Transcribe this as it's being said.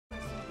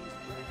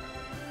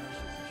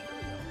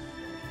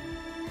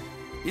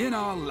In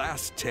our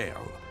last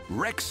tale,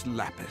 Rex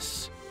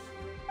Lapis.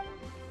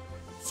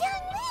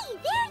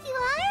 ZHONGLI, there you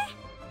are!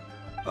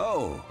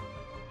 Oh,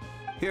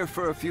 here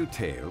for a few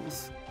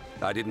tales?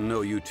 I didn't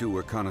know you two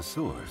were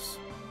connoisseurs.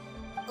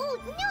 Oh,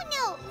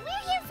 no,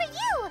 we're here for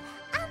you!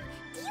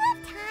 Do you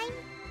have time?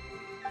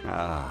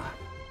 Ah,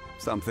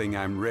 something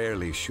I'm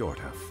rarely short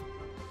of.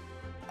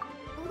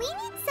 We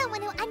need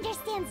someone who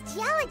understands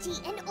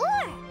geology and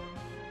ore.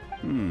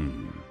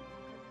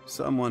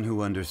 Someone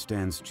who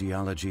understands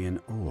geology and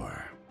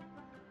ore.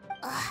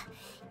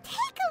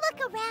 Take a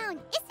look around.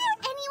 Is there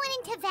anyone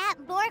in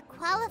Teyvat more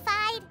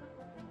qualified?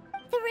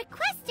 The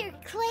requester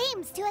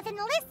claims to have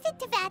enlisted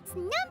Teyvat's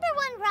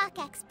 #1 rock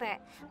expert,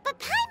 but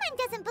Paimon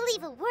doesn't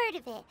believe a word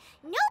of it.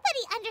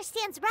 Nobody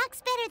understands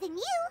rocks better than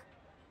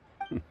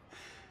you.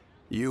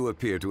 You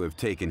appear to have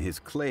taken his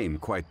claim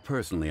quite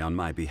personally on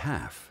my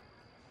behalf.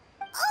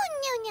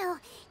 Oh, no.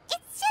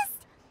 It's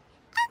just...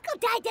 Uncle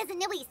Dai doesn't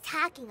know what he's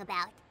talking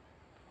about.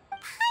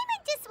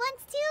 Paimon just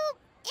wants to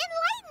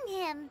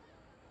enlighten him.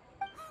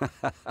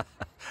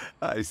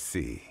 I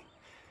see.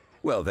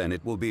 Well, then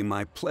it will be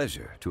my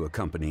pleasure to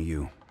accompany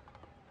you.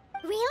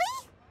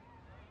 Really?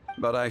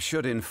 But I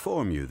should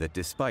inform you that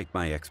despite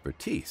my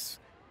expertise,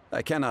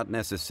 I cannot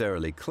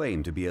necessarily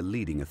claim to be a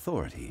leading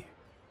authority.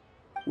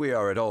 We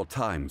are at all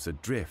times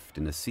adrift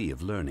in a sea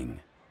of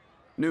learning.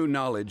 New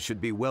knowledge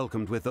should be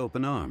welcomed with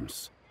open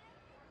arms.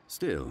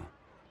 Still,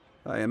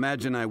 I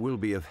imagine I will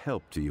be of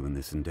help to you in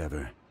this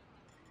endeavor.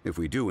 If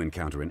we do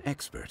encounter an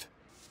expert,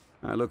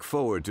 I look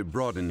forward to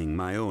broadening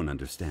my own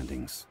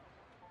understandings.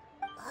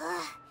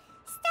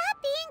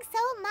 Stop being so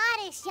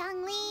modest,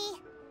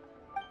 ZHONGLI.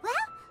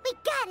 Well, we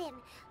got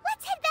him.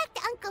 Let's head back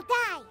to Uncle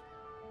Dai.